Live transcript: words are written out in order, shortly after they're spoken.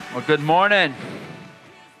Well, good morning.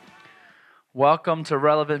 Welcome to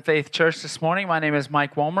Relevant Faith Church this morning. My name is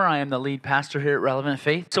Mike Wolmer. I am the lead pastor here at Relevant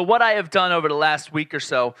Faith. So what I have done over the last week or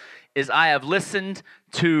so is I have listened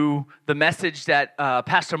to the message that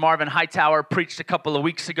Pastor Marvin Hightower preached a couple of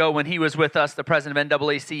weeks ago when he was with us, the president of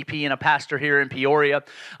NAACP and a pastor here in Peoria.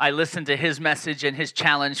 I listened to his message and his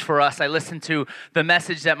challenge for us. I listened to the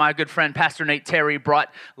message that my good friend Pastor Nate Terry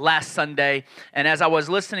brought last Sunday. And as I was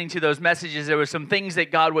listening to those messages, there were some things that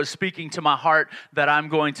God was speaking to my heart that I'm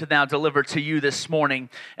going to now deliver to you this morning.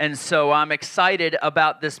 And so I'm excited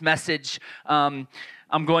about this message.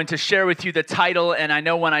 I'm going to share with you the title, and I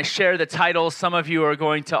know when I share the title, some of you are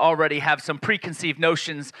going to already have some preconceived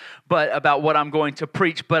notions about what I'm going to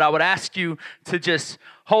preach, but I would ask you to just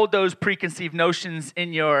hold those preconceived notions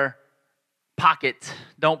in your pocket.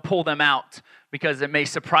 Don't pull them out, because it may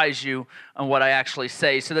surprise you on what I actually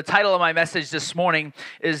say. So the title of my message this morning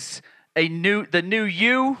is The New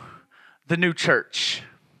You, the New Church.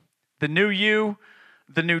 The New You,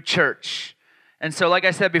 the New Church. And so, like I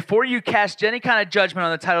said, before you cast any kind of judgment on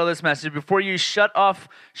the title of this message, before you shut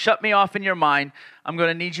me off in your mind, I'm going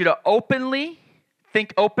to need you to openly,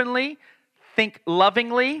 think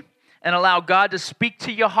lovingly, and allow God to speak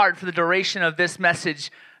to your heart for the duration of this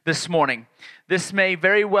message this morning. This may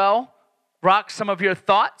very well rock some of your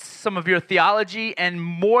thoughts, some of your theology, and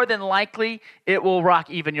more than likely, it will rock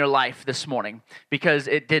even your life this morning, because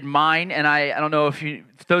it did mine. And I don't know if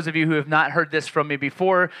those of you who have not heard this from me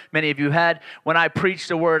before, many of you had, when I preached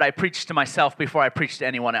a word, I preached to myself before I preached to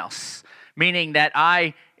anyone else, meaning that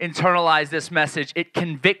I internalize this message. It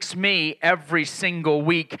convicts me every single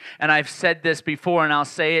week, and I've said this before, and I'll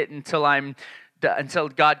say it until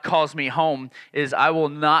God calls me home, is I will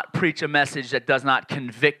not preach a message that does not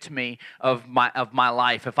convict me of my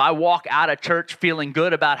life. If I walk out of church feeling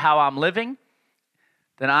good about how I'm living,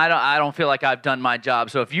 then I don't feel like I've done my job.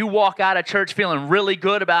 So if you walk out of church feeling really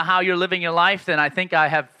good about how you're living your life, then I think I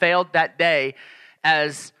have failed that day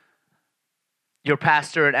as your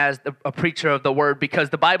pastor and as a preacher of the word, because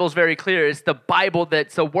the Bible is very clear. It's the Bible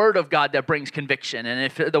that's the word of God that brings conviction. And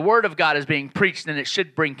if the word of God is being preached, then it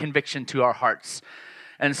should bring conviction to our hearts.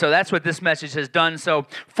 And so that's what this message has done. So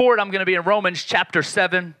for it, I'm going to be in Romans chapter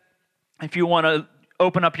 7. If you want to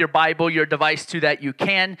open up your Bible, your device to that, you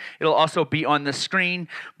can. It'll also be on the screen.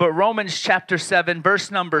 But Romans chapter 7, verse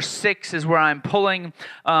number 6 is where I'm pulling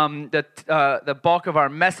the bulk of our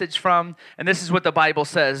message from. And this is what the Bible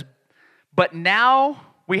says. But now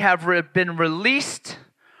we have been released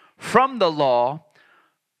from the law,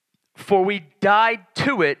 for we died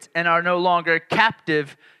to it and are no longer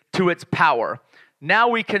captive to its power. Now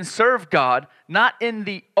we can serve God, not in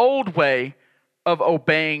the old way of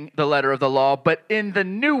obeying the letter of the law, but in the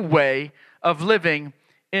new way of living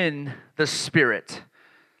in the Spirit.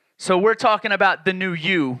 So we're talking about the new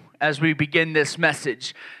you as we begin this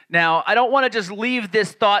message. Now, I don't want to just leave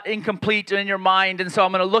this thought incomplete in your mind, and so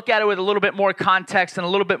I'm going to look at it with a little bit more context and a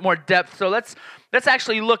little bit more depth. So let's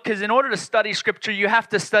actually look, because in order to study Scripture, you have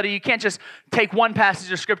to study. You can't just take one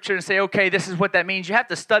passage of Scripture and say, okay, this is what that means. You have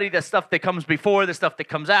to study the stuff that comes before, the stuff that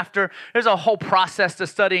comes after. There's a whole process to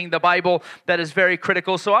studying the Bible that is very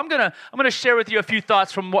critical. So I'm gonna share with you a few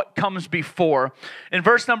thoughts from what comes before. In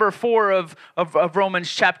verse number 4 of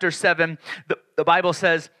Romans chapter 7, the Bible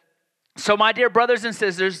says, "So my dear brothers and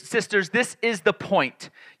sisters, this is the point.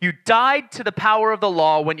 You died to the power of the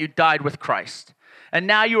law when you died with Christ. And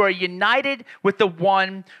now you are united with the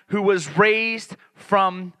one who was raised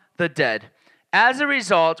from the dead. As a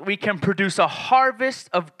result, we can produce a harvest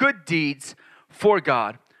of good deeds for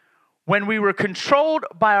God. When we were controlled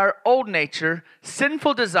by our old nature,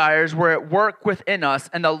 sinful desires were at work within us,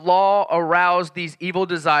 and the law aroused these evil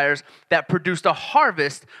desires that produced a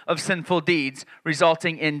harvest of sinful deeds,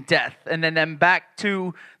 resulting in death." And then back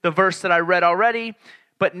to the verse that I read already.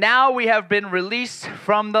 "But now we have been released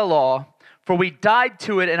from the law, for we died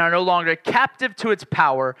to it and are no longer captive to its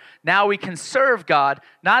power. Now we can serve God,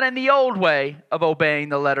 not in the old way of obeying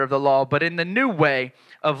the letter of the law, but in the new way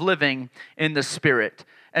of living in the Spirit."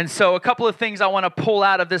 And so a couple of things I want to pull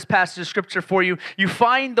out of this passage of Scripture for you. You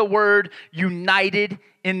find the word united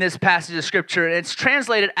in this passage of Scripture. And it's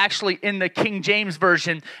translated actually in the King James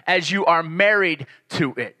Version as "you are married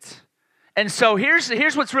to it." And so here's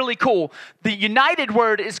what's really cool. The united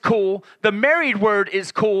word is cool. The married word is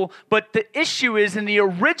cool. But the issue is, in the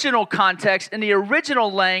original context, in the original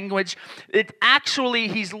language,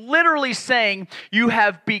 he's literally saying you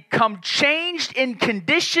have become changed in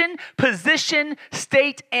condition, position,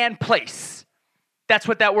 state, and place. That's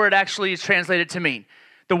what that word actually is translated to mean.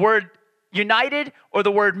 The word united or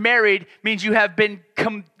the word married means you have been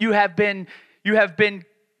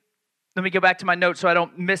Let me go back to my notes so I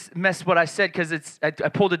don't miss what I said, because I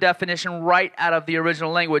pulled a definition right out of the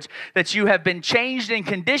original language, that you have been changed in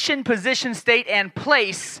condition, position, state, and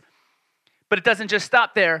place, but it doesn't just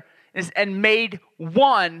stop there, and made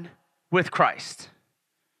one with Christ.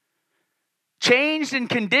 Changed in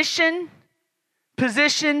condition,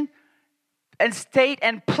 position, and state,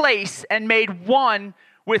 and place, and made one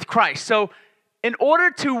with Christ. So in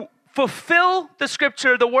order to fulfill the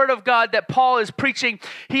scripture, the word of God that Paul is preaching,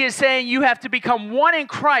 he is saying you have to become one in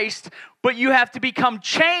Christ, but you have to become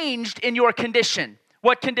changed in your condition.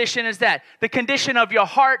 What condition is that? The condition of your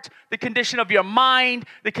heart, the condition of your mind,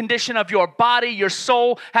 the condition of your body, your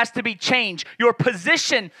soul has to be changed. Your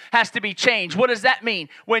position has to be changed. What does that mean?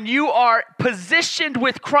 When you are positioned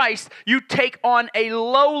with Christ, you take on a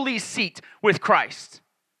lowly seat with Christ.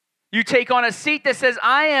 You take on a seat that says,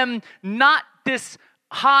 I am not this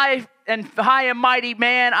high and mighty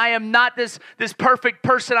man. I am not this perfect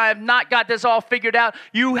person. I have not got this all figured out.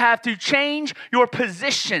 You have to change your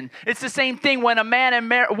position. It's the same thing when a man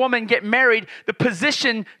and woman get married. The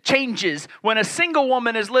position changes. When a single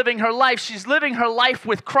woman is living her life, she's living her life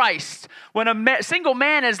with Christ. When a single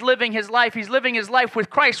man is living his life, he's living his life with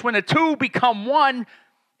Christ. When the two become one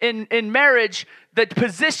in marriage, the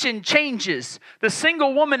position changes. The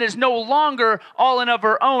single woman is no longer all in of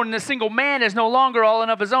her own. The single man is no longer all in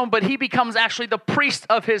of his own, but he becomes actually the priest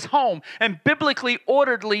of his home, and biblically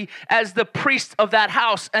orderly as the priest of that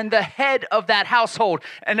house and the head of that household.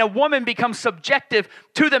 And a woman becomes subjective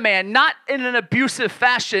to the man, not in an abusive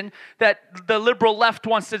fashion that the liberal left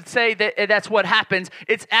wants to say that that's what happens.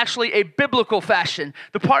 It's actually a biblical fashion.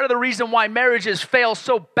 The part of the reason why marriages fail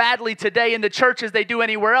so badly today in the church as they do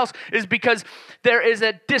anywhere else is because there is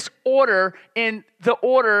a disorder in the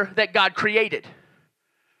order that God created.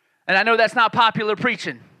 And I know that's not popular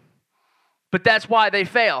preaching, but that's why they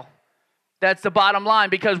fail. That's the bottom line,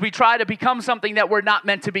 because we try to become something that we're not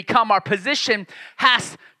meant to become. Our position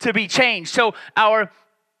has to be changed. So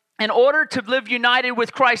in order to live united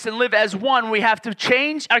with Christ and live as one, we have to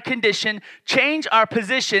change our condition, change our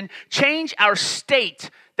position, change our state.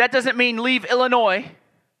 That doesn't mean leave Illinois,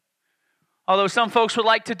 although some folks would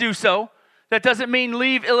like to do so. That doesn't mean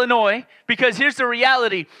leave Illinois, because here's the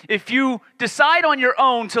reality. If you decide on your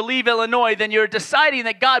own to leave Illinois, then you're deciding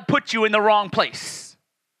that God put you in the wrong place.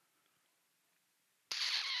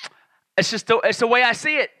 It's the way I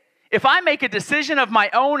see it. If I make a decision of my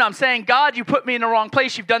own, I'm saying, God, you put me in the wrong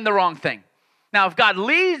place. You've done the wrong thing. Now, if God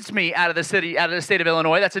leads me out of the state of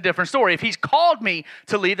Illinois, that's a different story. If he's called me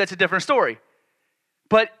to leave, that's a different story.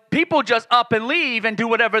 But people just up and leave and do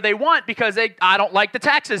whatever they want because I don't like the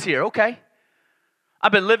taxes here. Okay.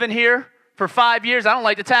 I've been living here for 5 years. I don't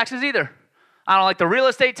like the taxes either. I don't like the real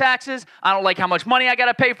estate taxes. I don't like how much money I got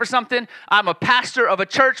to pay for something. I'm a pastor of a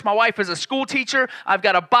church. My wife is a school teacher. I've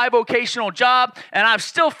got a bivocational job, and I've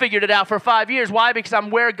still figured it out for 5 years. Why? Because I'm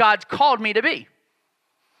where God's called me to be.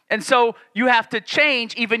 And so you have to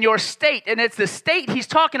change even your state. And it's the state he's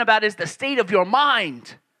talking about is the state of your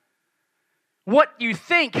mind. What you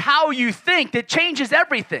think, how you think, that changes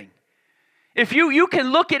everything. If you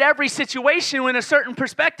can look at every situation in a certain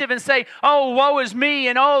perspective and say, oh, woe is me,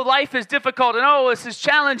 and oh, life is difficult, and oh, this is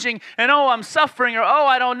challenging, and oh, I'm suffering, or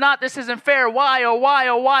oh, this isn't fair, why,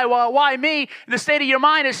 why me? The state of your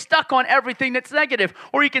mind is stuck on everything that's negative.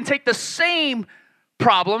 Or you can take the same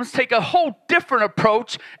problems, take a whole different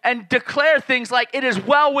approach, and declare things like, it is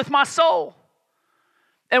well with my soul.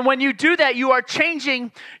 And when you do that, you are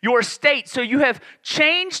changing your state. So you have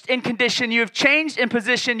changed in condition, you have changed in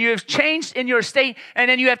position, you have changed in your state, and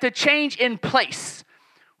then you have to change in place.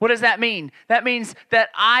 What does that mean? That means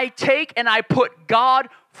that I take and I put God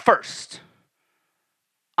first.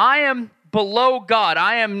 I am below God.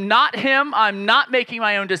 I am not him. I'm not making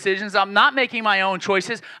my own decisions. I'm not making my own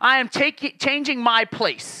choices. I am changing my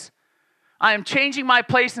place. I am changing my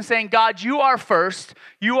place and saying, God, you are first.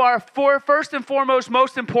 You are first and foremost,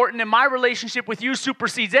 most important, and my relationship with you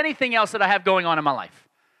supersedes anything else that I have going on in my life.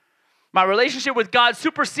 My relationship with God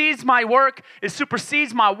supersedes my work. It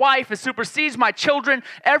supersedes my wife. It supersedes my children,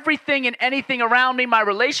 everything and anything around me. My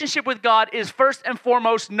relationship with God is first and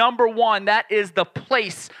foremost, number one. That is the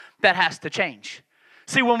place that has to change.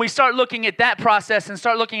 See, when we start looking at that process and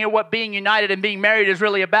start looking at what being united and being married is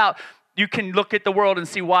really about, you can look at the world and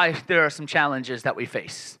see why there are some challenges that we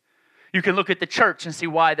face. You can look at the church and see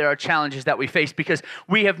why there are challenges that we face because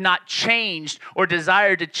we have not changed or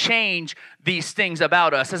desired to change these things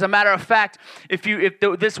about us. As a matter of fact,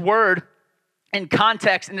 this word in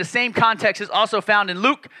the same context is also found in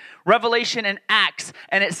Luke, Revelation, and Acts,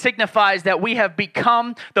 and it signifies that we have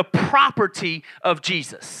become the property of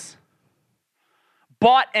Jesus.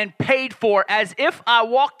 bought and paid for, as if I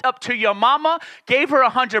walked up to your mama, gave her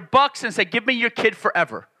 $100 and said, give me your kid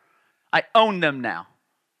forever. I own them now.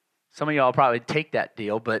 Some of y'all probably take that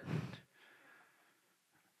deal, but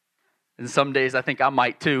in some days I think I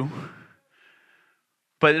might too.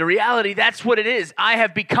 But in reality, that's what it is. I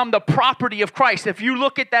have become the property of Christ. If you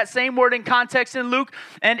look at that same word in context in Luke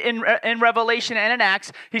and in Revelation and in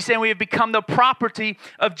Acts, he's saying we have become the property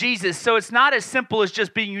of Jesus. So it's not as simple as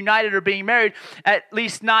just being united or being married, at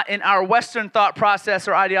least not in our Western thought process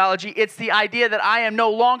or ideology. It's the idea that I am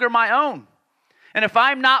no longer my own. And if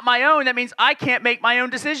I'm not my own, that means I can't make my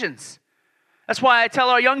own decisions. That's why I tell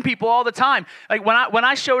our young people all the time. Like when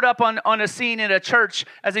I showed up on a scene in a church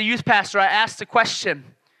as a youth pastor, I asked a question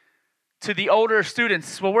to the older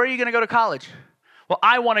students. Well, where are you going to go to college? Well,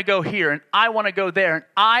 I want to go here, and I want to go there, and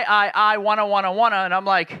I wanna. And I'm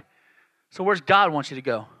like, so where's God want you to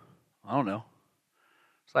go? I don't know.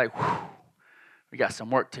 It's like, whew, we got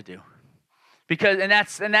some work to do.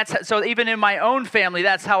 That's so even in my own family,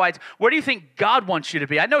 that's how where do you think God wants you to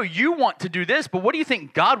be? I know you want to do this, but what do you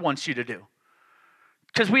think God wants you to do?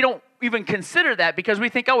 Because we don't even consider that, because we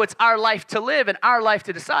think, oh, it's our life to live and our life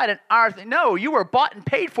to decide. And no, you were bought and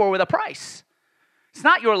paid for with a price. It's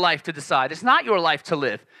not your life to decide. It's not your life to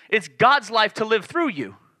live. It's God's life to live through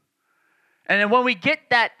you. And then when we get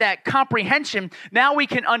that comprehension, now we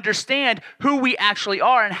can understand who we actually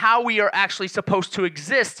are and how we are actually supposed to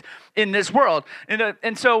exist in this world.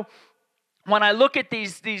 And so when I look at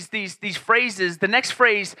these phrases, the next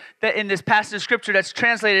phrase that in this passage of scripture that's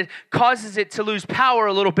translated causes it to lose power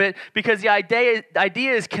a little bit, because the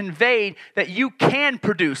idea is conveyed that you can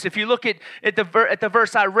produce. If you look at the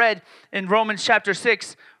verse I read in Romans chapter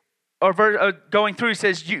 6, going through, it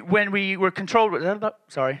says, when we were controlled,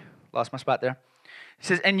 sorry, lost my spot there. It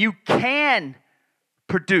says, and you can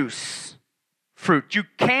produce fruit. You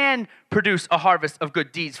can produce a harvest of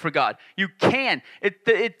good deeds for God. You can.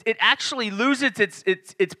 It actually loses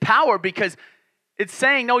its power, because it's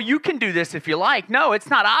saying, no, you can do this if you like. No, it's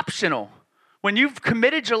not optional. When you've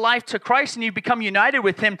committed your life to Christ and you become united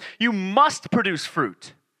with him, you must produce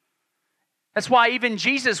fruit. That's why even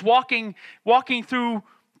Jesus walking through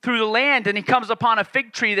the land, and he comes upon a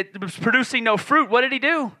fig tree that was producing no fruit. What did he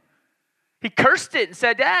do? He cursed it and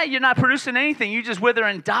said, you're not producing anything. You just wither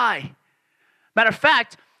and die. Matter of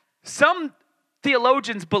fact, some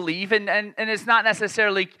theologians believe, and it's not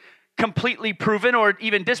necessarily completely proven or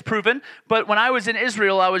even disproven, but when I was in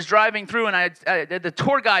Israel, I was driving through, and the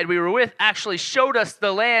tour guide we were with actually showed us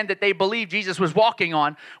the land that they believed Jesus was walking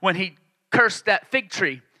on when he cursed that fig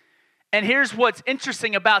tree. And here's what's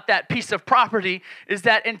interesting about that piece of property, is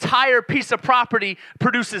that entire piece of property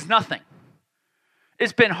produces nothing.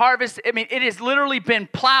 It's been harvested. I mean, it has literally been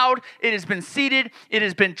plowed. It has been seeded. It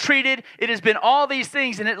has been treated. It has been all these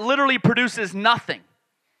things, and it literally produces nothing.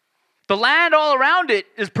 The land all around it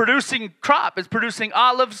is producing crop. It's producing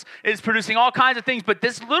olives. It's producing all kinds of things. But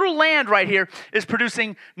this little land right here is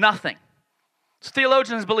producing nothing. So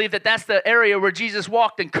theologians believe that that's the area where Jesus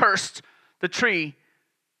walked and cursed the tree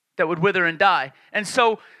that would wither and die. And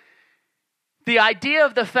so the idea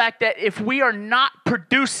of the fact that if we are not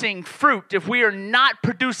producing fruit, if we are not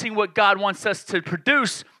producing what God wants us to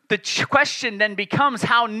produce, the question then becomes,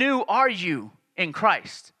 how new are you in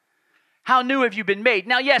Christ? How new have you been made?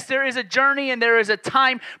 Now, yes, there is a journey and there is a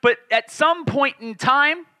time, but at some point in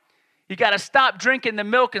time, you got to stop drinking the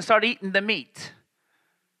milk and start eating the meat.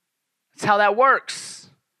 That's how that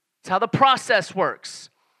works. That's how the process works.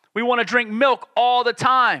 We want to drink milk all the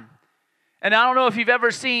time. And I don't know if you've ever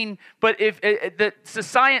seen, but if the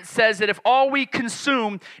science says that if all we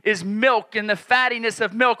consume is milk and the fattiness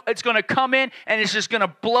of milk, it's going to come in and it's just going to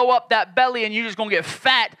blow up that belly, and you're just going to get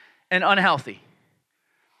fat and unhealthy.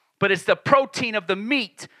 But it's the protein of the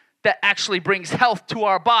meat that actually brings health to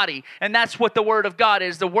our body. And that's what the Word of God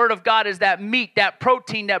is. The Word of God is that meat, that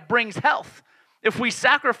protein that brings health. If we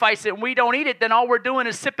sacrifice it and we don't eat it, then all we're doing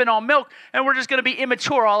is sipping on milk, and we're just going to be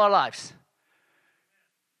immature all our lives.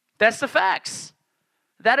 That's the facts.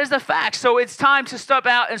 That is the facts. So it's time to step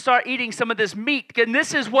out and start eating some of this meat. And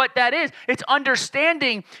this is what that is. It's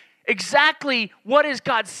understanding exactly what is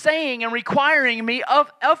God saying and requiring me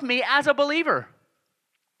of me as a believer.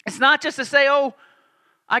 It's not just to say, oh,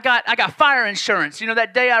 I got fire insurance. You know,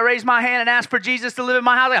 that day I raised my hand and asked for Jesus to live in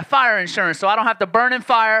my house, I got fire insurance, so I don't have to burn in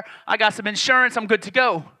fire. I got some insurance, I'm good to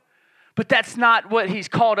go. But that's not what he's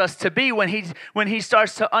called us to be. When he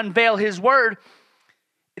starts to unveil his word,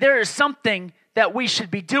 there is something that we should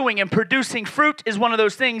be doing, and producing fruit is one of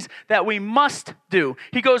those things that we must do.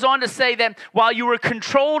 He goes on to say that while you were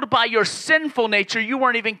controlled by your sinful nature, you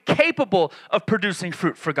weren't even capable of producing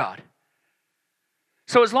fruit for God.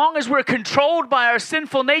 So as long as we're controlled by our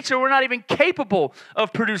sinful nature, we're not even capable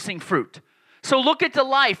of producing fruit. So look at the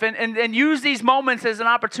life and use these moments as an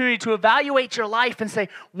opportunity to evaluate your life and say,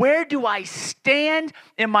 where do I stand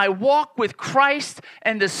in my walk with Christ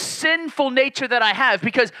and the sinful nature that I have?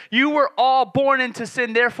 Because you were all born into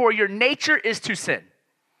sin, therefore your nature is to sin.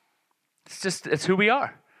 It's who we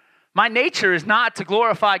are. My nature is not to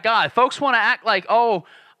glorify God. Folks want to act like, oh,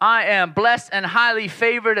 I am blessed and highly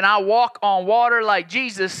favored and I walk on water like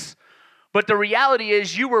Jesus. But the reality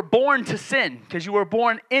is you were born to sin because you were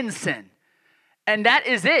born in sin. And that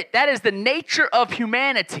is it. That is the nature of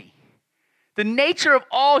humanity. The nature of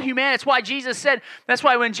all humanity. That's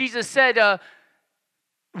why when Jesus said,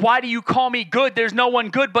 why do you call me good? There's no one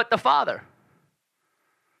good but the Father.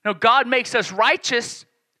 Now, God makes us righteous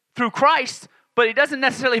through Christ, but he doesn't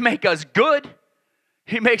necessarily make us good.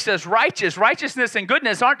 He makes us righteous. Righteousness and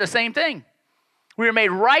goodness aren't the same thing. We are made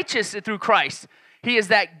righteous through Christ. He is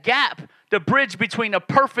that gap. The bridge between a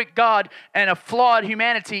perfect God and a flawed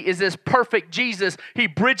humanity is this perfect Jesus. He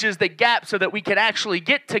bridges the gap so that we can actually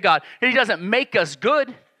get to God. He doesn't make us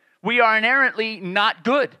good. We are inherently not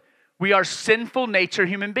good. We are sinful nature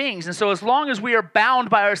human beings. And so as long as we are bound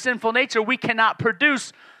by our sinful nature, we cannot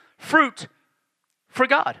produce fruit for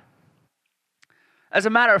God. As a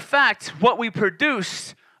matter of fact, what we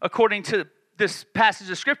produce, according to this passage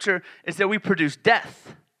of Scripture, is that we produce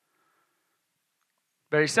death.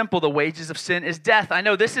 Very simple. The wages of sin is death. I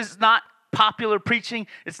know this is not popular preaching.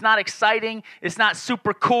 It's not exciting. It's not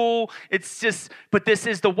super cool. But this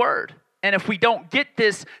is the word. And if we don't get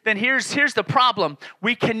this, then here's the problem.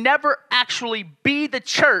 We can never actually be the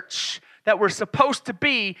church that we're supposed to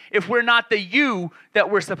be if we're not the you that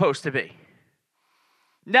we're supposed to be.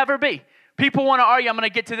 Never be. People want to argue. I'm going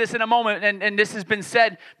to get to this in a moment, and this has been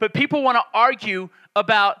said. But people want to argue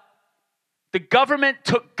about the government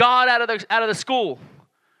took God out of the school.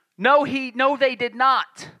 No, they did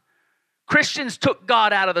not. Christians took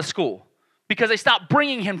God out of the school because they stopped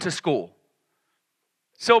bringing him to school.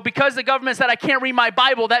 So because the government said I can't read my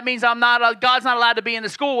Bible, that means God's not allowed to be in the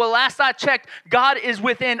school. Well, last I checked, God is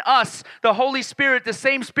within us. The Holy Spirit, the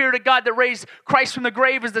same Spirit of God that raised Christ from the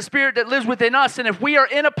grave is the Spirit that lives within us. And if we are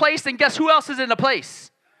in a place, then guess who else is in the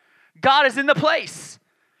place? God is in the place.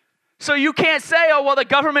 So you can't say, oh, well, the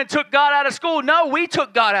government took God out of school. No, we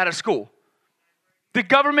took God out of school. The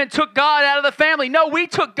government took God out of the family. No, we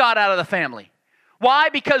took God out of the family. Why?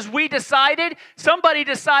 Because somebody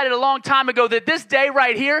decided a long time ago that this day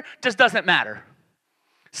right here just doesn't matter.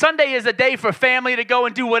 Sunday is a day for family to go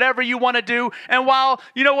and do whatever you want to do. And while,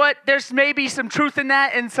 you know what, there's maybe some truth in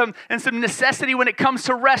that and some necessity when it comes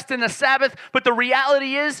to rest and the Sabbath. But the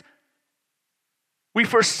reality is we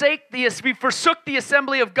forsook the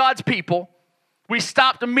assembly of God's people. We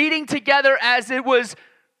stopped meeting together as it was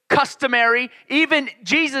customary. Even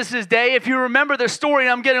Jesus' day, if you remember the story,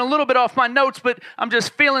 and I'm getting a little bit off my notes, but I'm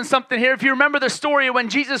just feeling something here. If you remember the story when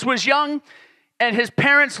Jesus was young and his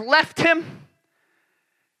parents left him,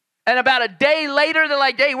 and about a day later, they're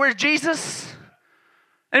like, hey, where's Jesus?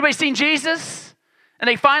 Anybody seen Jesus? And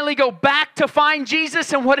they finally go back to find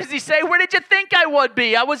Jesus, and what does he say? Where did you think I would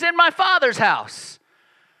be? I was in my Father's house.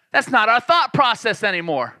 That's not our thought process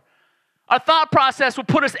anymore. Our thought process will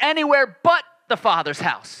put us anywhere but the Father's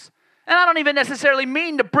house. And I don't even necessarily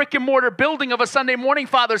mean the brick and mortar building of a Sunday morning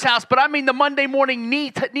Father's house, but I mean the Monday morning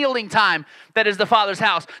kneeling time that is the Father's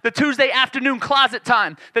house, the Tuesday afternoon closet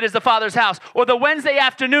time that is the Father's house, or the Wednesday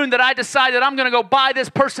afternoon that I decide that I'm going to go buy this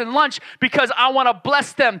person lunch because I want to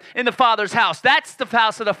bless them in the Father's house. That's the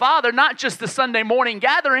house of the Father, not just the Sunday morning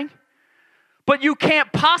gathering. But you can't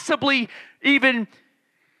possibly even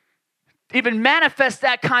manifest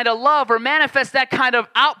that kind of love or manifest that kind of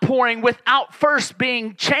outpouring without first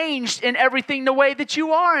being changed in everything the way that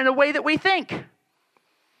you are and the way that we think. A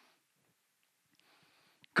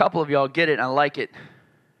couple of y'all get it, and I like it.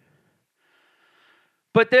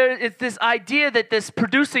 But it's this idea that this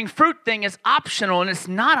producing fruit thing is optional, and it's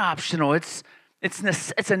not optional. It's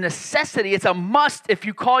a necessity. It's a must if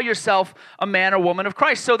you call yourself a man or woman of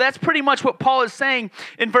Christ. So that's pretty much what Paul is saying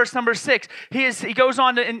in verse number 6. He goes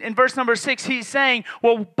on to, in verse number 6, he's saying,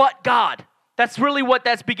 well, but God. That's really what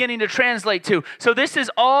that's beginning to translate to. So this is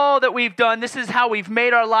all that we've done. This is how we've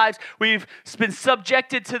made our lives. We've been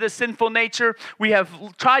subjected to the sinful nature. We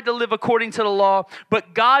have tried to live according to the law,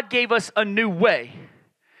 but God gave us a new way.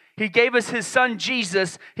 He gave us his son,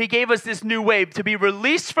 Jesus. He gave us this new way to be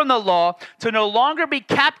released from the law, to no longer be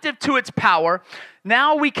captive to its power.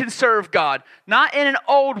 Now we can serve God, not in an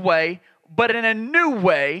old way, but in a new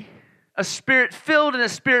way, a spirit-filled and a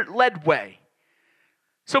spirit-led way.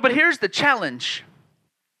 So, but here's the challenge.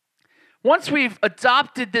 Once we've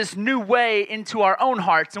adopted this new way into our own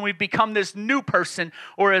hearts and we've become this new person,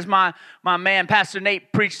 or as my man, Pastor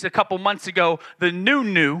Nate, preached a couple months ago, the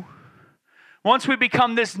new. Once we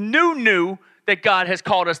become this new that God has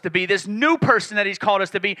called us to be, this new person that he's called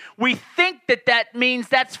us to be, we think that means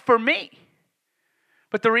that's for me.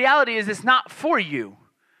 But the reality is it's not for you.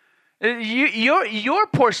 Your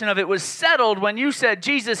portion of it was settled when you said,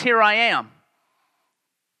 Jesus, here I am.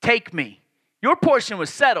 Take me. Your portion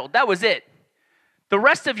was settled. That was it. The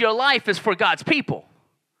rest of your life is for God's people.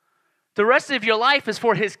 The rest of your life is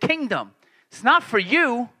for his kingdom. It's not for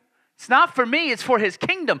you. It's not for me. It's for his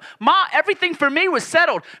kingdom. Everything for me was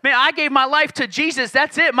settled. Man, I gave my life to Jesus.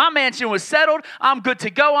 That's it. My mansion was settled. I'm good to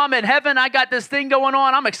go. I'm in heaven. I got this thing going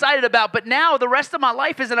on I'm excited about. But now the rest of my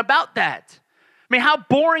life isn't about that. I mean, how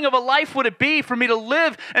boring of a life would it be for me to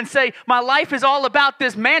live and say, my life is all about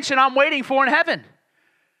this mansion I'm waiting for in heaven?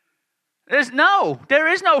 There is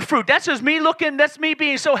no fruit. That's just me that's me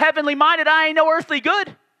being so heavenly minded, I ain't no earthly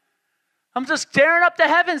good. I'm just staring up to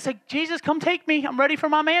heaven and say, Jesus, come take me. I'm ready for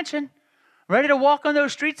my mansion. I'm ready to walk on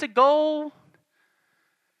those streets of gold.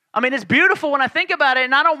 I mean, it's beautiful when I think about it,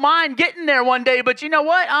 and I don't mind getting there one day, but you know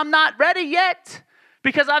what? I'm not ready yet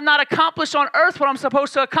because I've not accomplished on earth what I'm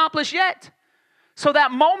supposed to accomplish yet. So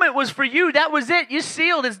that moment was for you. That was it. You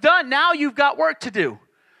sealed. It's done. Now you've got work to do.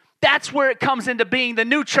 That's where it comes into being the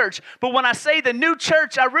new church. But when I say the new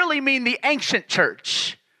church, I really mean the ancient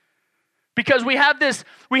church. Because we have this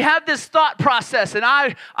thought process, and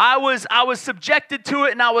I was subjected to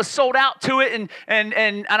it, and I was sold out to it,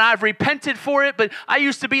 and I've repented for it. But I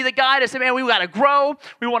used to be the guy that said, man, we got to grow.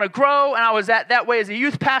 We want to grow. And I was that way as a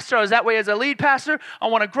youth pastor. I was that way as a lead pastor. I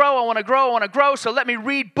want to grow. I want to grow. I want to grow. So let me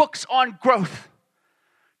read books on growth.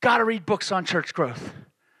 Got to read books on church growth.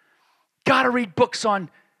 Got to read books on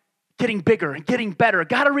getting bigger and getting better.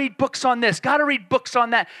 Got to read books on this. Got to read books on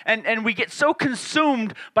that. And we get so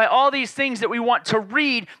consumed by all these things that we want to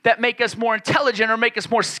read that make us more intelligent or make us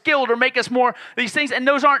more skilled or make us more these things. And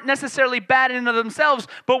those aren't necessarily bad in and of themselves.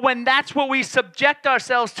 But when that's what we subject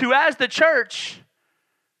ourselves to as the church,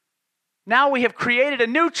 now we have created a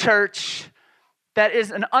new church that is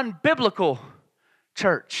an unbiblical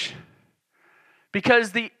church.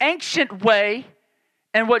 Because the ancient way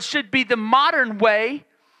and what should be the modern way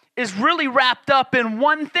is really wrapped up in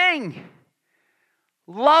one thing: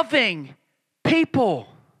 loving people,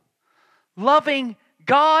 loving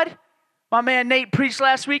God. My man Nate preached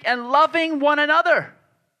last week, and loving one another.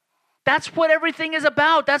 That's what everything is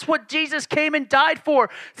about. That's what Jesus came and died for.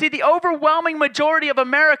 See, the overwhelming majority of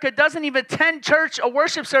America doesn't even attend church or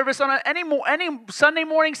worship service on any Sunday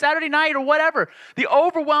morning, Saturday night, or whatever. The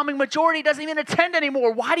overwhelming majority doesn't even attend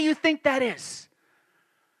anymore. Why do you think that is?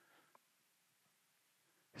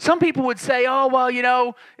 Some people would say, oh,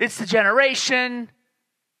 well, it's the generation.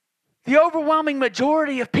 The overwhelming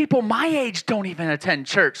majority of people my age don't even attend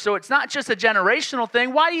church. So it's not just a generational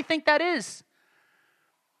thing. Why do you think that is?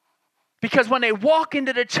 Because when they walk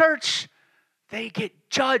into the church, they get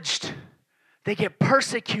judged. They get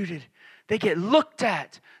persecuted. They get looked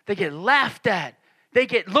at. They get laughed at. They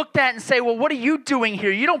get looked at and say, well, what are you doing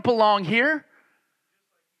here? You don't belong here.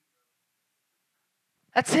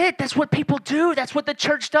 That's it. That's what people do. That's what the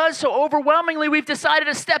church does. So overwhelmingly, we've decided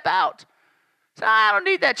to step out. So I don't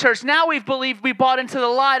need that church. Now we bought into the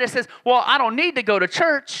lie that says, well, I don't need to go to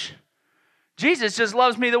church. Jesus just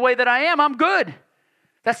loves me the way that I am. I'm good.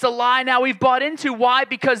 That's the lie now we've bought into. Why?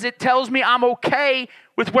 Because it tells me I'm okay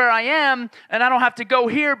with where I am, and I don't have to go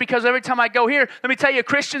here because every time I go here, let me tell you,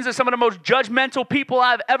 Christians are some of the most judgmental people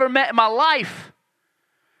I've ever met in my life.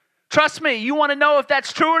 Trust me, you want to know if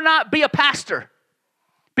that's true or not? Be a pastor.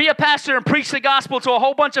 Be a pastor and preach the gospel to a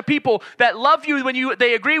whole bunch of people that love you when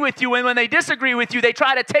they agree with you, and when they disagree with you, they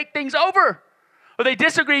try to take things over. Or they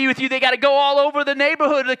disagree with you, they got to go all over the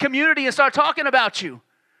neighborhood, the community, and start talking about you.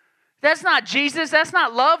 That's not Jesus. That's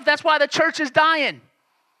not love. That's why the church is dying.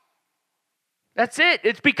 That's it.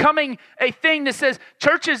 It's becoming a thing that says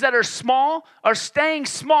churches that are small are staying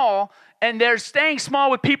small, and they're staying small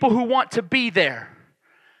with people who want to be there.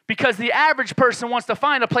 Because the average person wants to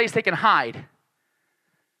find a place they can hide.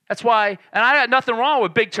 That's why, and I got nothing wrong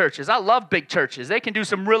with big churches. I love big churches. They can do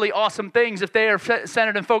some really awesome things if they are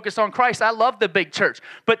centered and focused on Christ. I love the big church.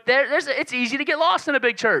 But it's easy to get lost in a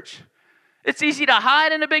big church. It's easy to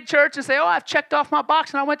hide in a big church and say, oh, I've checked off my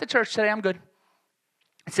box and I went to church today. I'm good.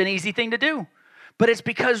 It's an easy thing to do. But it's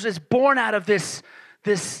because it's born out of this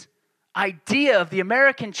idea of the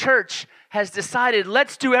American church has decided,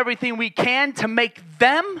 let's do everything we can to make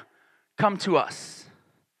them come to us.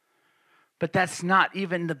 But that's not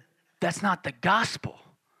the gospel.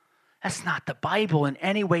 That's not the Bible in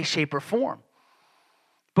any way, shape, or form.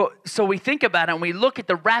 But so we think about it and we look at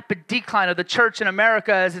the rapid decline of the church in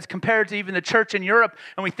America as it's compared to even the church in Europe,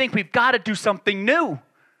 and we think we've got to do something new,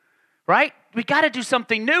 right? We got to do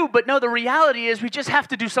something new, but no, the reality is we just have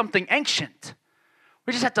to do something ancient.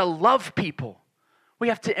 We just have to love people. We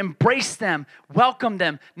have to embrace them, welcome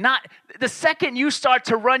them. Not the second you start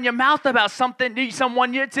to run your mouth about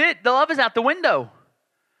someone, it's it. The love is out the window.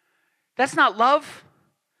 That's not love.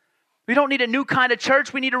 We don't need a new kind of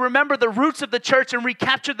church. We need to remember the roots of the church and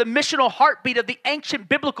recapture the missional heartbeat of the ancient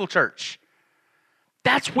biblical church.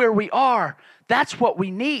 That's where we are. That's what we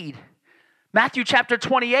need. Matthew chapter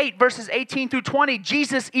 28, verses 18 through 20,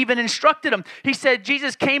 Jesus even instructed them. He said,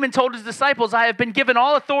 Jesus came and told his disciples, I have been given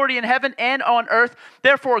all authority in heaven and on earth.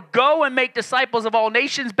 Therefore, go and make disciples of all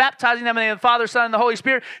nations, baptizing them in the name of the Father, Son, and the Holy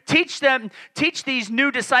Spirit. Teach these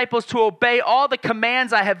new disciples to obey all the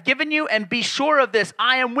commands I have given you, and be sure of this,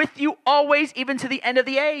 I am with you always, even to the end of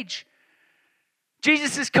the age.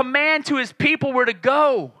 Jesus' command to his people were to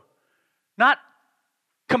go, not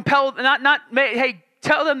compel, hey,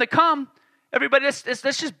 tell them to come. Everybody, let's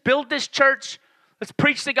just build this church. Let's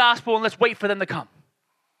preach the gospel and let's wait for them to come.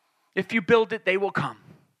 If you build it, they will come.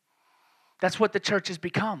 That's what the church has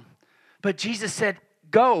become. But Jesus said,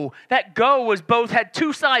 go. That go had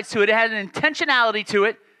two sides to it. It had an intentionality to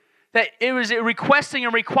it, that it was requesting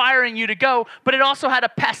and requiring you to go, but it also had a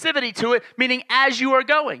passivity to it, meaning as you are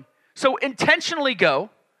going. So intentionally go.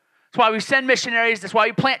 That's why we send missionaries. That's why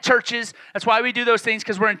we plant churches. That's why we do those things,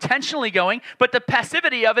 because we're intentionally going. But the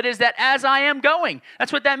passivity of it is that as I am going,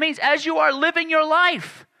 that's what that means. As you are living your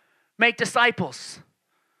life, make disciples.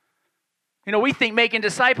 You know, we think making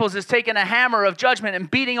disciples is taking a hammer of judgment and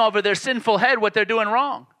beating over their sinful head what they're doing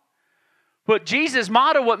wrong. But Jesus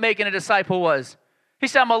modeled what making a disciple was. He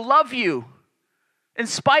said, I'm going to love you. In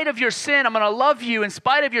spite of your sin, I'm going to love you. In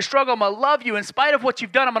spite of your struggle, I'm going to love you. In spite of what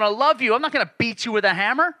you've done, I'm going to love you. I'm not going to beat you with a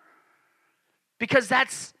hammer. Because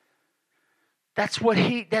that's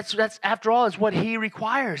after all, is what he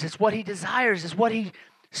requires. It's what he desires. It's what he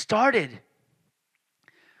started.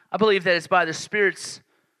 I believe that it's by the Spirit's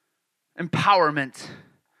empowerment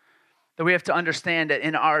that we have to understand that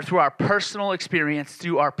through our personal experience,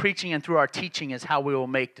 through our preaching and through our teaching is how we will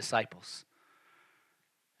make disciples.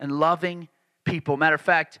 And loving people. Matter of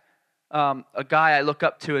fact, a guy I look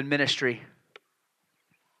up to in ministry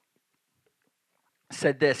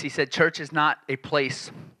said this. He said, church is not a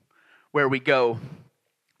place where we go.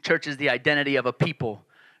 Church is the identity of a people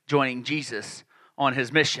joining Jesus on his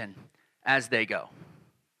mission as they go.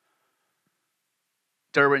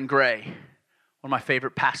 Derwin Gray, one of my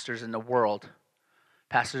favorite pastors in the world,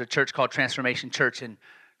 pastors a church called Transformation Church in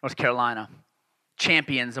North Carolina,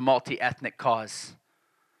 champions a multi-ethnic cause.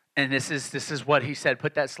 And this is what he said.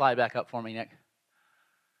 Put that slide back up for me, Nick.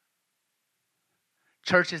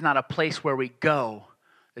 Church is not a place where we go.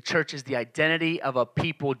 The church is the identity of a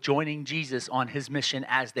people joining Jesus on his mission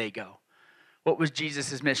as they go. What was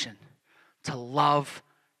Jesus' mission? To love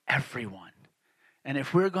everyone. And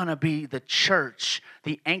if we're going to be the church,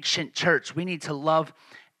 the ancient church, we need to love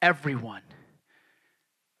everyone.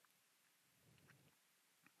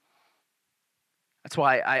 That's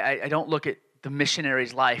why I don't look at the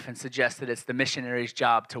missionary's life and suggest that it's the missionary's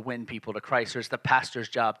job to win people to Christ, or it's the pastor's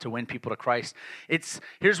job to win people to Christ.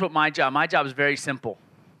 Here's what my job is very simple.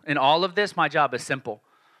 In all of this, my job is simple.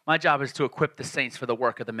 My job is to equip the saints for the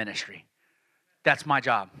work of the ministry. That's my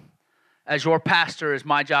job. As your pastor, it's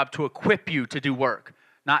my job to equip you to do work,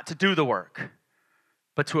 not to do the work,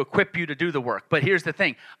 but to equip you to do the work. But here's the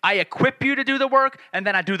thing. I equip you to do the work, and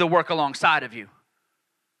then I do the work alongside of you.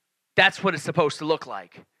 That's what it's supposed to look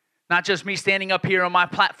like. Not just me standing up here on my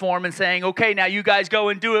platform and saying, okay, now you guys go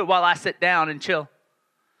and do it while I sit down and chill.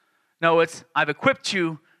 No, it's I've equipped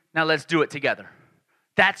you, now let's do it together.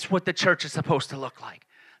 That's what the church is supposed to look like.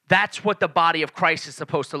 That's what the body of Christ is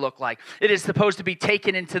supposed to look like. It is supposed to be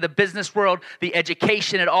taken into the business world, the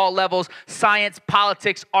education at all levels, science,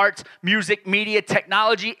 politics, arts, music, media,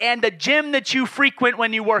 technology, and the gym that you frequent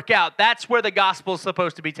when you work out. That's where the gospel is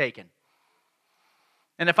supposed to be taken.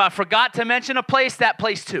 And if I forgot to mention a place, that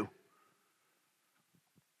place too.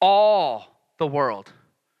 All the world.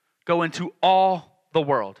 Go into all the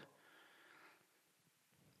world.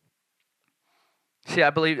 See, I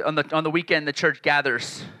believe on the weekend the church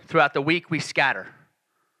gathers. Throughout the week we scatter.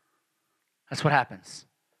 That's what happens.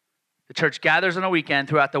 The church gathers on a weekend.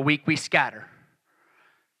 Throughout the week we scatter.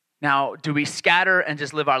 Now, do we scatter and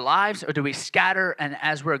just live our lives, or do we scatter and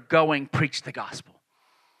as we're going preach the gospel?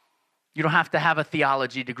 You don't have to have a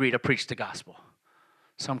theology degree to preach the gospel.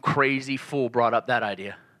 Some crazy fool brought up that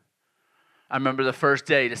idea. I remember the first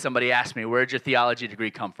day that somebody asked me, where'd your theology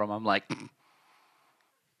degree come from? I'm like,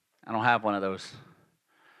 I don't have one of those.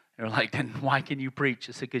 They're like, then why can you preach?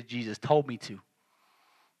 I said, because Jesus told me to.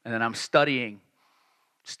 And then I'm studying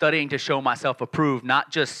to show myself approved,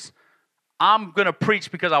 not just, I'm going to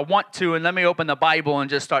preach because I want to, and let me open the Bible and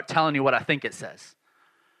just start telling you what I think it says.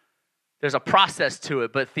 There's a process to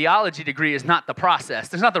it, but theology degree is not the process.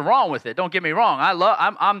 There's nothing wrong with it. Don't get me wrong.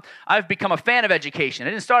 I've become a fan of education.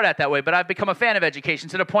 I didn't start out that way, but I've become a fan of education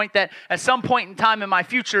to the point that at some point in time in my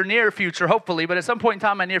future, near future, hopefully, but at some point in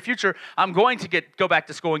time in my near future, I'm going to go back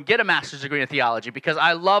to school and get a master's degree in theology because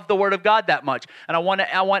I love the Word of God that much, and I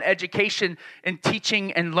want education and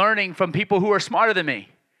teaching and learning from people who are smarter than me,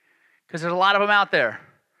 because there's a lot of them out there,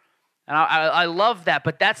 and I love that.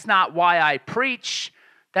 But that's not why I preach.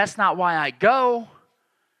 That's not why I go.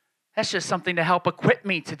 That's just something to help equip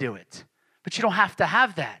me to do it. But you don't have to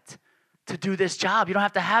have that to do this job. You don't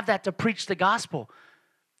have to have that to preach the gospel.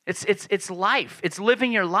 It's life. It's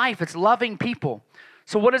living your life. It's loving people.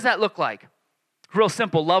 So what does that look like? Real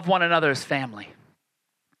simple. Love one another as family.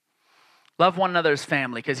 Love one another as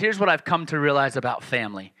family. Because here's what I've come to realize about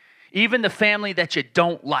family. Even the family that you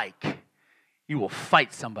don't like, you will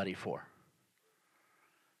fight somebody for.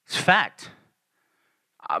 It's a fact.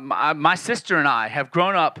 My sister and I have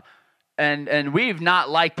grown up, and we've not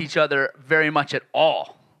liked each other very much at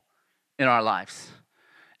all in our lives.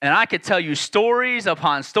 And I could tell you stories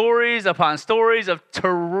upon stories upon stories of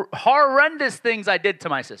horrendous things I did to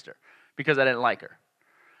my sister because I didn't like her.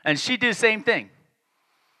 And she did the same thing.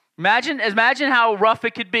 Imagine how rough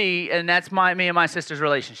it could be, and that's me and my sister's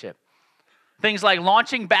relationship. Things like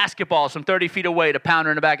launching basketballs from 30 feet away to pound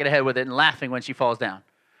her in the back of the head with it and laughing when she falls down.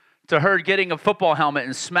 To her getting a football helmet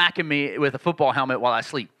and smacking me with a football helmet while I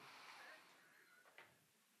sleep.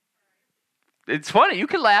 It's funny. You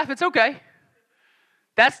can laugh. It's okay.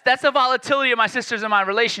 That's the volatility of my sisters and my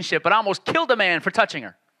relationship, but I almost killed a man for touching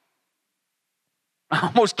her. I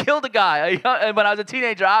almost killed a guy. When I was a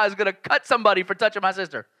teenager, I was going to cut somebody for touching my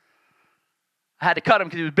sister. I had to cut him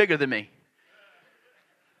because he was bigger than me.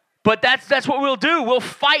 But that's what we'll do. We'll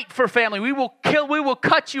fight for family. We will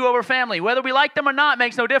cut you over family. Whether we like them or not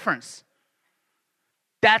makes no difference.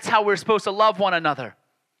 That's how we're supposed to love one another.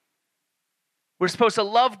 We're supposed to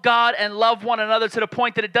love God and love one another to the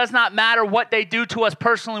point that it does not matter what they do to us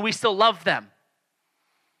personally, we still love them.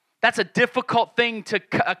 That's a difficult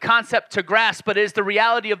a concept to grasp, but it is the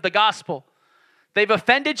reality of the gospel. They've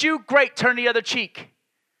offended you? Great, turn the other cheek.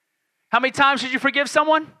 How many times should you forgive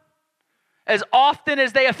someone? As often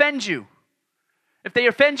as they offend you. If they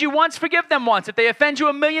offend you once, forgive them once. If they offend you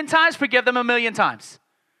 1,000,000 times, forgive them 1,000,000 times.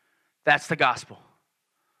 That's the gospel.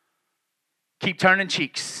 Keep turning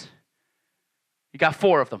cheeks. You got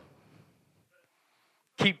 4 of them.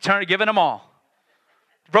 Keep giving them all.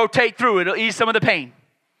 Rotate through. It'll ease some of the pain.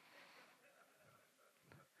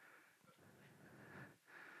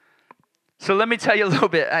 So let me tell you a little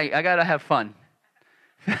bit. I got to have fun.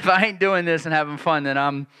 If I ain't doing this and having fun, then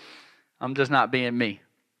I'm just not being me.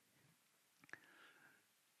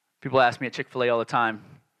 People ask me at Chick-fil-A all the time,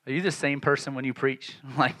 are you the same person when you preach?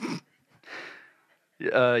 I'm like,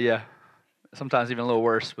 yeah. Sometimes even a little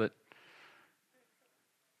worse, but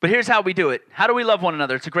here's how we do it. How do we love one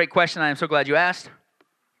another? It's a great question. I am so glad you asked.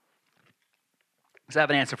 Because I have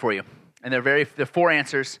an answer for you. And they're 4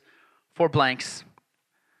 answers, 4 blanks.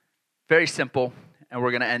 Very simple. And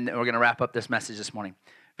we're going to wrap up this message this morning.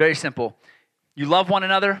 Very simple. You love one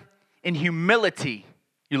another. In humility,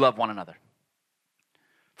 you love one another.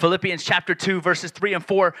 Philippians chapter 2, verses 3 and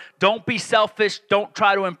 4. Don't be selfish. Don't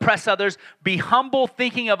try to impress others. Be humble,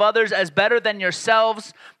 thinking of others as better than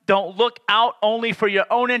yourselves. Don't look out only for your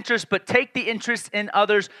own interest, but take the interest in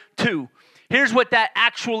others too. Here's what that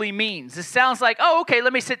actually means. It sounds like, oh, okay,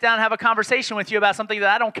 let me sit down and have a conversation with you about something that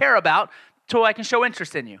I don't care about so I can show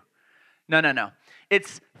interest in you. No.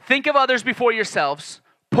 It's think of others before yourselves.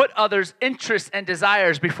 Put others' interests and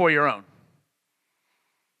desires before your own.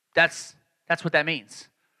 That's what that means.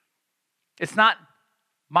 It's not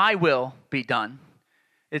my will be done.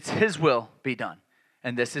 It's His will be done.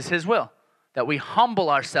 And this is His will, that we humble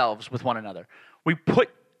ourselves with one another. We put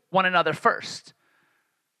one another first.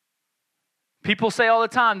 People say all the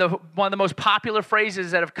time, one of the most popular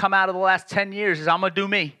phrases that have come out of the last 10 years is, I'm going to do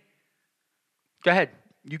me. Go ahead.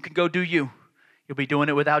 You can go do you. You'll be doing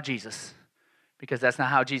it without Jesus. Because that's not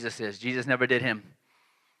how Jesus is. Jesus never did Him.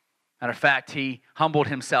 Matter of fact, He humbled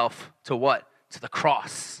Himself to what? To the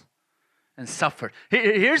cross. And suffered.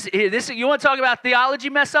 You want to talk about theology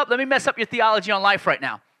mess up? Let me mess up your theology on life right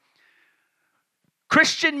now.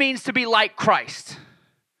 Christian means to be like Christ.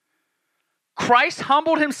 Christ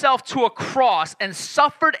humbled Himself to a cross and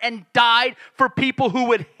suffered and died for people who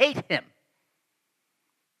would hate Him.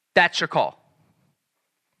 That's your call.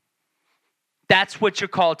 That's what you're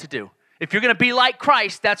called to do. If you're going to be like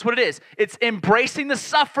Christ, that's what it is. It's embracing the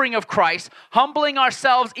suffering of Christ, humbling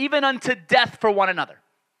ourselves even unto death for one another.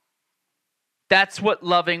 That's what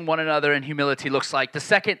loving one another in humility looks like. The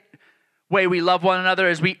second way we love one another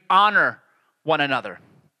is we honor one another.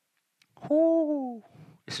 Ooh,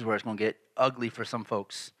 this is where it's going to get ugly for some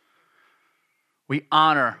folks. We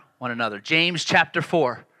honor one another. James chapter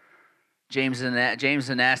 4. James is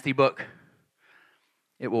a nasty book.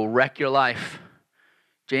 It will wreck your life.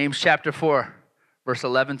 James chapter 4, verse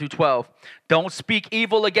 11 through 12. Don't speak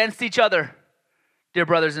evil against each other, dear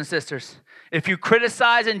brothers and sisters. If you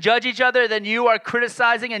criticize and judge each other, then you are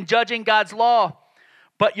criticizing and judging God's law.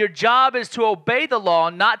 But your job is to obey the law,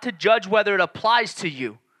 not to judge whether it applies to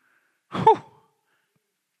you. Whew.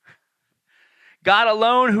 God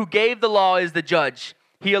alone who gave the law is the judge.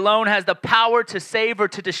 He alone has the power to save or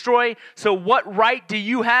to destroy. So what right do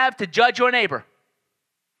you have to judge your neighbor?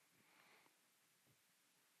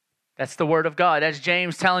 That's the word of God. That's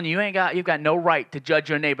James telling you, you've got no right to judge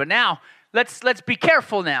your neighbor. Now, let's be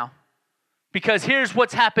careful now. Because here's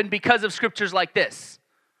what's happened because of scriptures like this.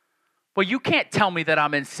 Well, you can't tell me that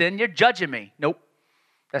I'm in sin. You're judging me. Nope.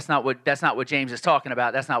 That's not what James is talking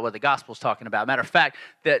about. That's not what the gospel's talking about. Matter of fact,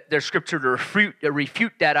 that there's scripture to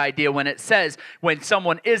refute that idea when it says when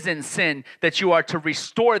someone is in sin that you are to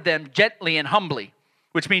restore them gently and humbly.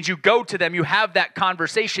 Which means you go to them, you have that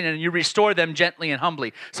conversation, and you restore them gently and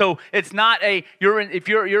humbly. So it's not if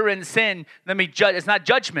you're in sin, let me judge. It's not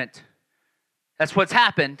judgment. That's what's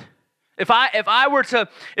happened. If I were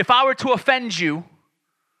to offend you,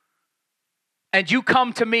 and you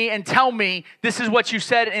come to me and tell me this is what you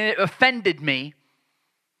said and it offended me,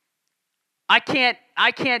 I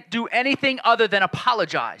can't do anything other than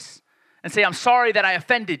apologize and say I'm sorry that I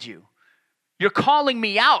offended you. You're calling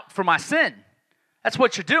me out for my sin. That's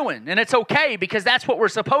what you're doing. And it's okay because that's what we're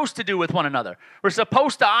supposed to do with one another. We're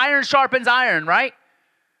supposed to iron sharpens iron, right?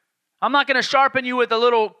 I'm not going to sharpen you with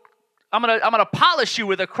I'm going to polish you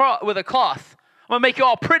with a cloth. I'm going to make you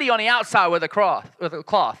all pretty on the outside with a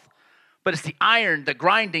cloth. But it's the iron, the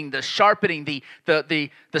grinding, the sharpening,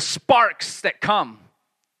 the sparks that come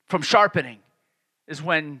from sharpening is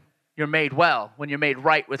when you're made well, when you're made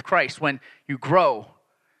right with Christ, when you grow.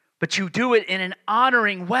 But you do it in an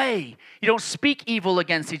honoring way. You don't speak evil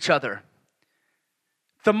against each other.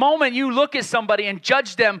 The moment you look at somebody and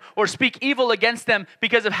judge them or speak evil against them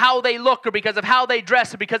because of how they look or because of how they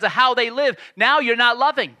dress or because of how they live, now you're not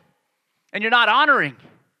loving and you're not honoring.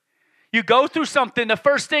 You go through something, the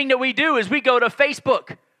first thing that we do is we go to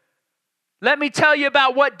Facebook. Let me tell you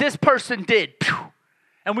about what this person did.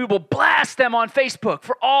 And we will blast them on Facebook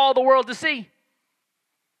for all the world to see.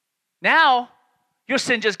 Now, your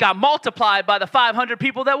sin just got multiplied by the 500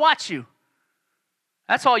 people that watch you.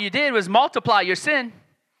 That's all you did was multiply your sin.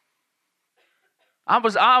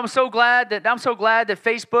 I'm so glad that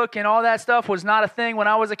Facebook and all that stuff was not a thing when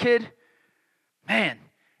I was a kid. Man,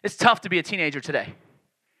 it's tough to be a teenager today.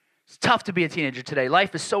 It's tough to be a teenager today.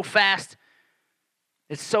 Life is so fast.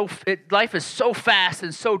 Life is so fast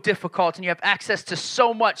and so difficult, and you have access to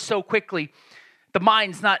so much so quickly. The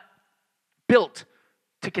mind's not built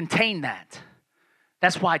to contain that.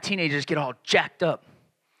 That's why teenagers get all jacked up.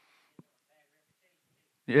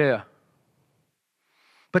 Yeah.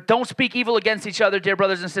 But don't speak evil against each other, dear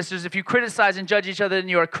brothers and sisters. If you criticize and judge each other, then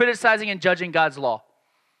you are criticizing and judging God's law.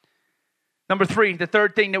 Number 3, the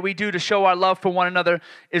third thing that we do to show our love for one another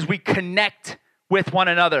is we connect with one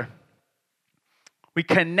another. We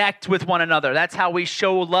connect with one another. That's how we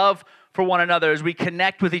show love for one another, as we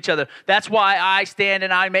connect with each other. That's why I stand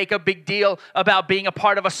and I make a big deal about being a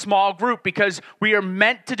part of a small group, because we are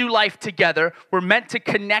meant to do life together. We're meant to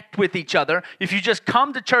connect with each other. If you just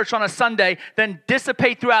come to church on a Sunday, then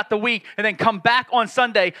dissipate throughout the week, and then come back on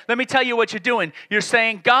Sunday, let me tell you what you're doing. You're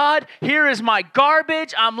saying, God, here is my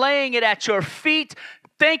garbage. I'm laying it at your feet.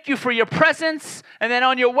 Thank you for your presence. And then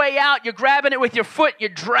on your way out, you're grabbing it with your foot. You're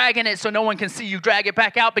dragging it so no one can see you drag it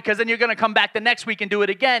back out, because then you're going to come back the next week and do it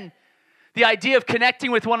again. The idea of connecting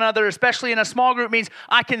with one another, especially in a small group, means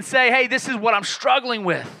I can say, hey, this is what I'm struggling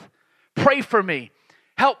with. Pray for me.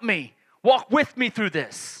 Help me. Walk with me through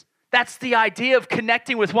this. That's the idea of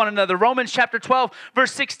connecting with one another. Romans chapter 12,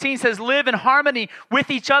 verse 16 says, live in harmony with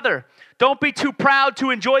each other. Don't be too proud to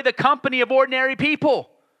enjoy the company of ordinary people.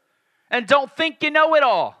 And don't think you know it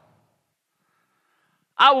all.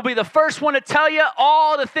 I will be the first one to tell you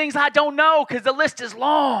all the things I don't know, because the list is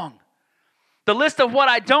long. The list of what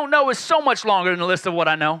I don't know is so much longer than the list of what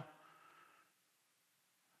I know.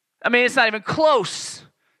 I mean, it's not even close.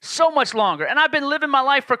 So much longer. And I've been living my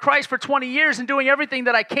life for Christ for 20 years and doing everything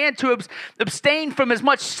that I can to abstain from as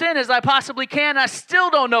much sin as I possibly can. And I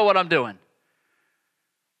still don't know what I'm doing.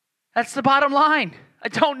 That's the bottom line. I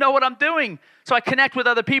don't know what I'm doing, so I connect with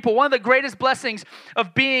other people. One of the greatest blessings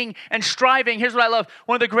of being and striving, here's what I love.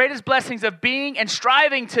 One of the greatest blessings of being and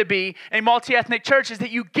striving to be a multi-ethnic church is that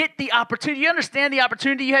you get the opportunity. You understand the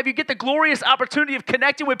opportunity you have. You get the glorious opportunity of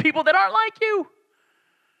connecting with people that aren't like you.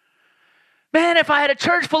 Man, if I had a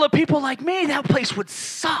church full of people like me, that place would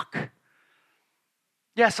suck.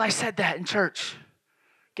 Yes, I said that in church.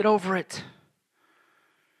 Get over it.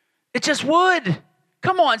 It just would.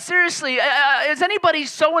 Come on, seriously. Is anybody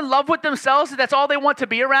so in love with themselves that that's all they want to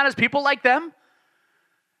be around is people like them?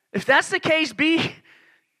 If that's the case,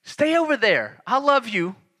 stay over there. I'll love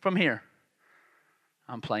you from here.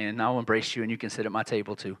 I'm playing. I'll embrace you, and you can sit at my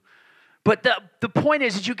table too. But the point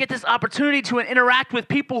is you get this opportunity to interact with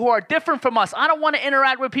people who are different from us. I don't want to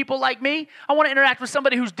interact with people like me. I want to interact with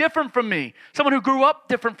somebody who's different from me, someone who grew up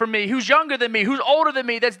different from me, who's younger than me, who's older than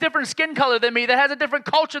me, that's different skin color than me, that has a different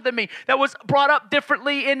culture than me, that was brought up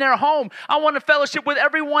differently in their home. I want to fellowship with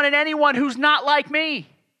everyone and anyone who's not like me.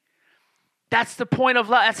 That's the point of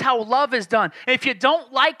love. That's how love is done. And if you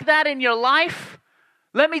don't like that in your life,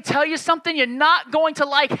 let me tell you something, you're not going to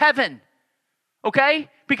like heaven. Okay?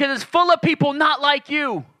 Because it's full of people not like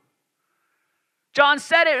you. John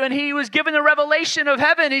said it when he was given the revelation of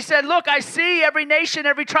heaven. He said, look, I see every nation,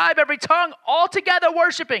 every tribe, every tongue, all together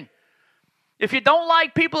worshiping. If you don't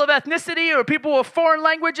like people of ethnicity or people of foreign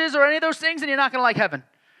languages or any of those things, then you're not going to like heaven.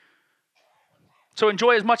 So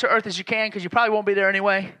enjoy as much of earth as you can because you probably won't be there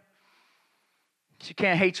anyway. You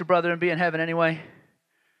can't hate your brother and be in heaven anyway.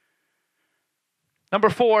 Number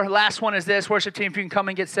 4, last one is this. Worship team, if you can come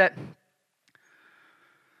and get set.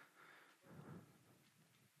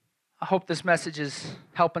 I hope this message is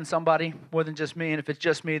helping somebody more than just me. And if it's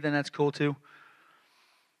just me, then that's cool too.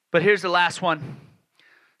 But here's the last one.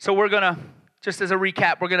 So we're going to, just as a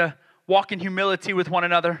recap, we're going to walk in humility with one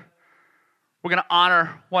another. We're going to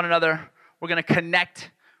honor one another. We're going to connect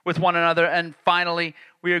with one another. And finally,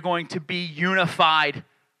 we are going to be unified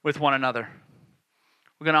with one another.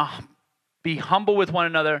 We're going to be humble with one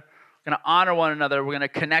another. We're going to honor one another. We're going to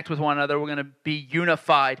connect with one another. We're going to be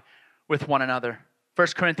unified with one another. 1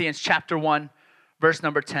 Corinthians chapter 1, verse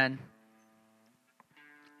number 10.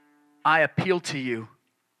 I appeal to you,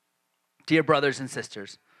 dear brothers and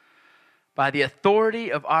sisters, by the authority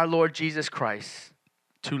of our Lord Jesus Christ,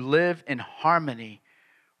 to live in harmony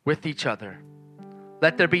with each other.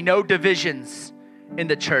 Let there be no divisions in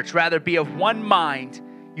the church. Rather, be of one mind,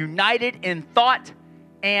 united in thought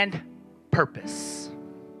and purpose.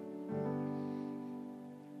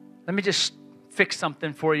 Let me just fix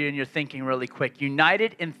something for you in your thinking really quick.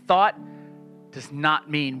 United in thought does not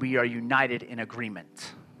mean we are united in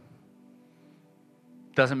agreement.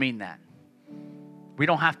 Doesn't mean that. We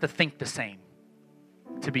don't have to think the same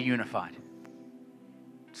to be unified.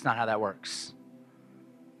 It's not how that works.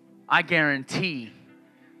 I guarantee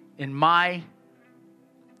in my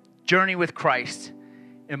journey with Christ,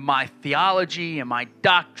 in my theology, in my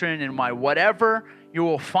doctrine, in my whatever, you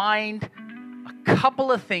will find a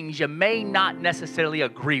couple of things you may not necessarily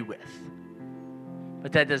agree with.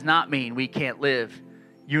 But that does not mean we can't live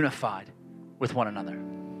unified with one another.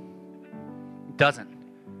 It doesn't.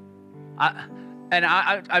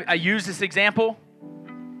 I use this example,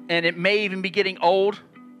 and it may even be getting old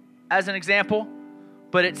as an example,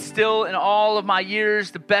 but it's still, in all of my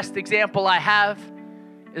years, the best example I have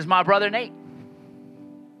is my brother Nate.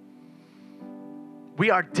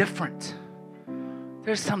 We are different.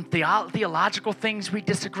 There's some theological things we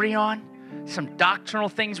disagree on, some doctrinal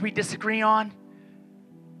things we disagree on.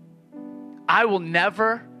 I will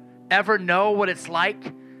never, ever know what it's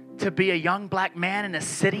like to be a young black man in a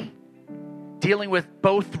city dealing with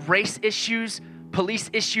both race issues, police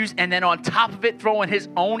issues, and then on top of it, throwing his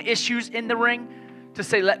own issues in the ring to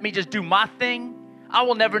say, let me just do my thing. I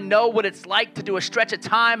will never know what it's like to do a stretch of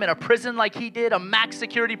time in a prison like he did, a max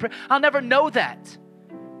security prison. I'll never know that.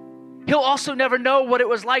 He'll also never know what it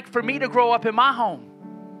was like for me to grow up in my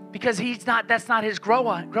home because that's not his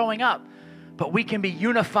growing up. But we can be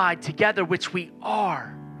unified together, which we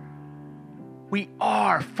are. We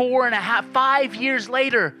are. 5 years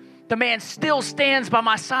later, the man still stands by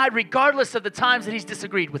my side regardless of the times that he's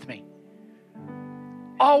disagreed with me.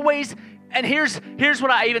 Always. And here's what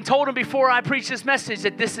I even told him before I preached this message,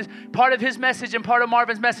 that this is part of his message and part of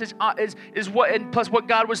Marvin's message is what, and plus what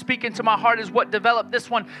God was speaking to my heart is what developed this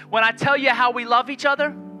one. When I tell you how we love each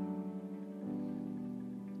other,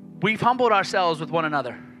 we've humbled ourselves with one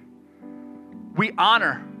another. We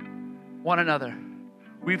honor one another.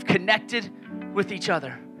 We've connected with each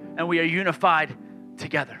other, and we are unified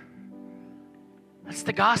together. That's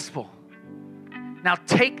the gospel. Now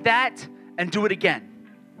take that and do it again.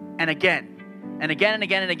 And again, and again and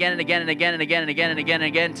again and again and again and again and again and again and again and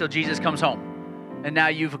again until Jesus comes home. And now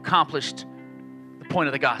you've accomplished the point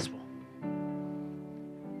of the gospel.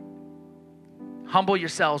 Humble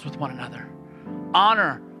yourselves with one another.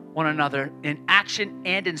 Honor one another in action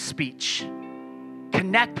and in speech.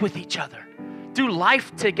 Connect with each other. Do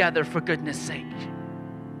life together for goodness sake.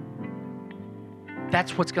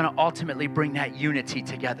 That's what's going to ultimately bring that unity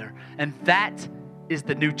together. And that is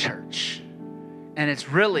the new church. And it's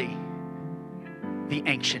really the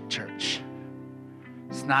ancient church.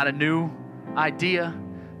 It's not a new idea.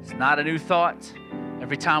 It's not a new thought.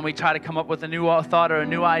 Every time we try to come up with a new thought or a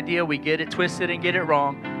new idea, we get it twisted and get it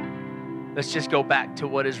wrong. Let's just go back to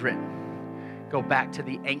what is written. Go back to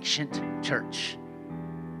the ancient church.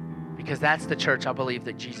 Because that's the church I believe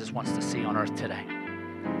that Jesus wants to see on earth today.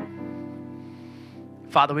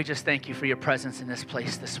 Father, we just thank you for your presence in this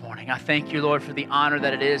place this morning. I thank you, Lord, for the honor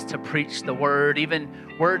that it is to preach the word,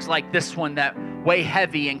 even words like this one that weigh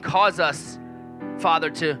heavy and cause us, Father,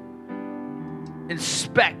 to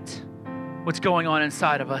inspect what's going on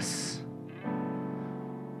inside of us.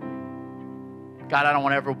 God, I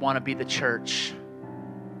don't ever want to be the church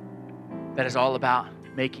that is all about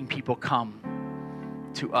making people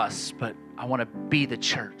come to us, but I want to be the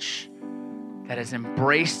church that has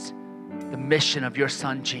embraced the mission of your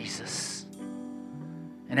Son, Jesus.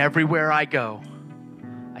 And everywhere I go,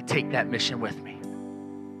 I take that mission with me.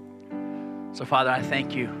 So, Father, I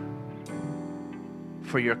thank you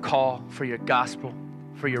for your call, for your gospel,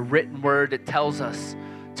 for your written word that tells us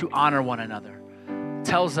to honor one another.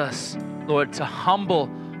 Tells us, Lord, to humble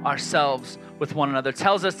ourselves with one another.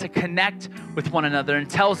 Tells us to connect with one another, and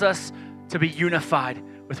tells us to be unified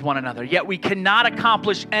with one another. Yet we cannot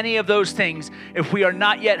accomplish any of those things if we are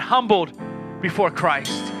not yet humbled before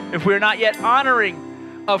Christ, if we're not yet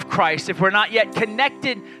honoring of Christ, if we're not yet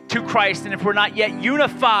connected to Christ, and if we're not yet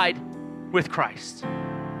unified with Christ.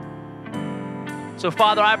 So,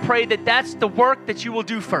 Father, I pray that that's the work that you will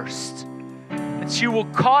do first. That you will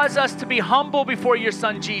cause us to be humble before your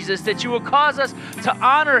Son, Jesus. That you will cause us to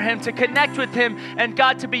honor him, to connect with him, and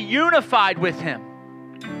God, to be unified with him.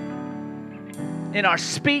 In our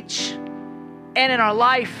speech and in our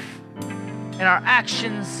life, in our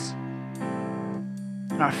actions,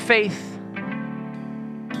 in our faith.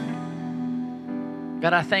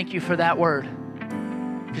 God, I thank you for that word.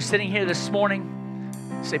 If you're sitting here this morning,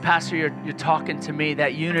 say, Pastor, you're talking to me.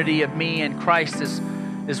 That unity of me and Christ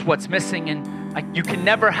is what's missing. And you can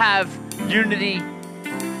never have unity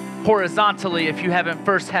horizontally if you haven't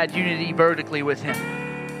first had unity vertically with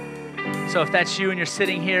him. So if that's you and you're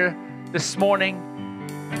sitting here this morning,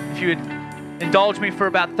 if you would indulge me for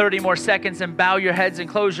about 30 more seconds and bow your heads and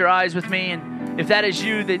close your eyes with me. And if that is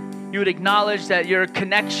you, that you would acknowledge that your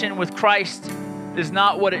connection with Christ is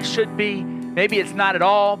not what it should be. Maybe it's not at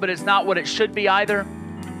all, but it's not what it should be either.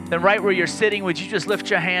 Then right where you're sitting, would you just lift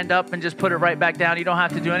your hand up and just put it right back down? You don't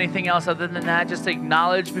have to do anything else other than that. Just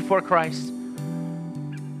acknowledge before Christ.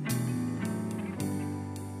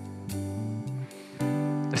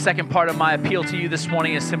 The second part of my appeal to you this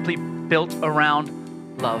morning is simply built around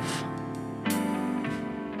love.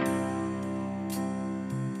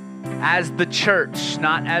 As the church,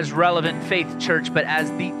 not as Relevant Faith Church, but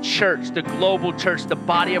as the church, the global church, the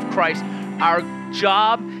body of Christ, our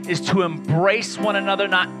job is to embrace one another,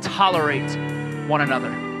 not tolerate one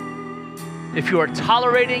another. If you are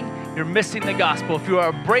tolerating, you're missing the gospel. If you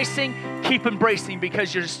are embracing, keep embracing,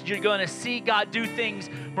 because you're going to see God do things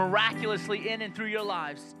miraculously in and through your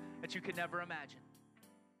lives that you could never imagine.